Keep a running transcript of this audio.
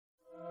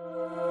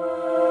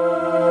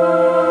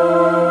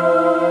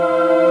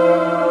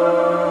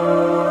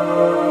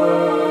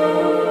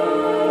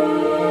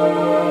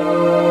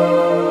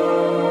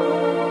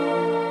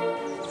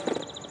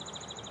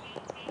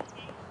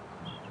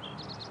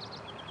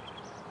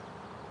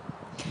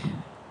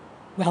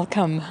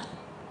Welcome.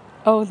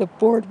 Oh, the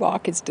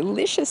boardwalk is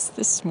delicious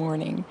this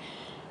morning.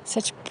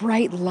 Such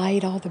bright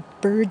light, all the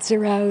birds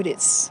are out.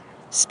 It's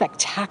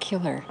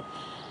spectacular.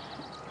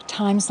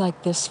 Times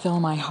like this fill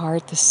my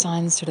heart. The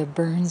sun sort of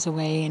burns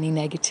away any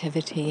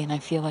negativity, and I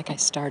feel like I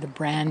start a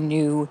brand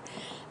new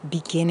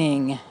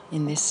beginning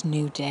in this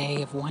new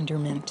day of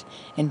wonderment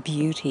and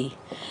beauty.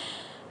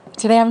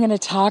 Today I'm going to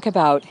talk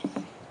about,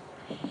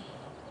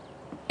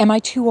 am I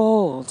too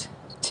old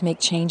to make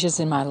changes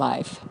in my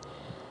life?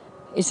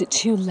 Is it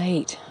too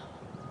late?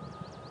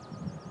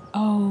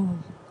 Oh,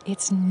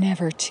 it's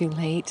never too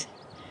late.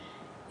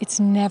 It's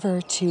never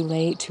too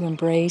late to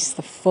embrace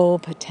the full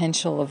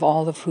potential of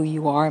all of who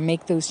you are.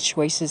 Make those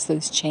choices,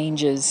 those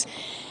changes,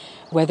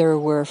 whether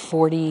we're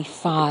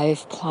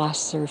 45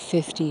 plus or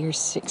 50 or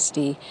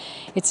 60.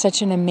 It's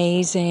such an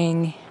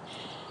amazing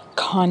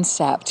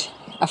concept,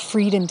 a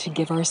freedom to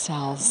give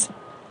ourselves.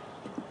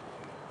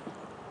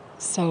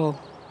 So,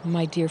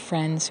 my dear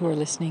friends who are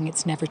listening,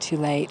 it's never too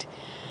late.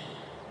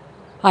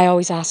 I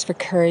always ask for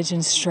courage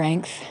and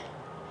strength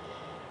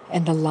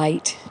and the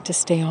light to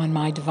stay on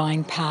my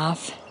divine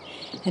path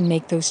and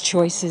make those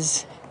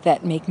choices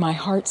that make my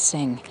heart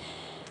sing.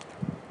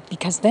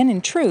 Because then in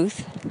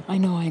truth, I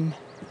know I'm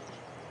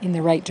in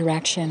the right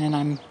direction and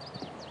I'm,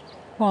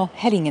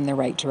 heading in the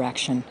right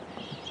direction.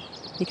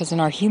 Because in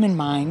our human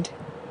mind,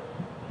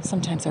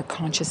 sometimes our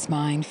conscious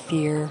mind,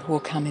 fear will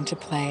come into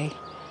play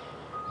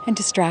and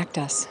distract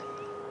us.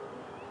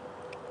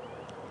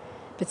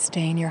 But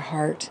stay in your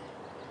heart.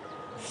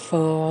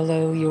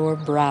 Follow your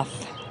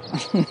breath.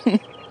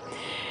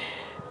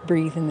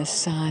 Breathe in the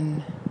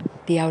sun.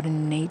 Be out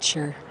in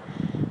nature.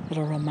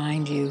 It'll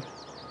remind you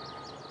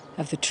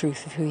of the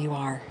truth of who you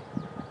are.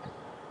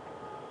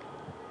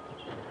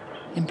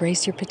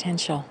 Embrace your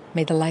potential.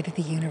 May the light of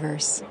the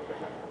universe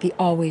be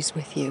always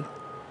with you.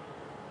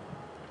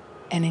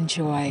 And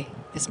enjoy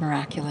this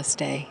miraculous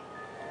day.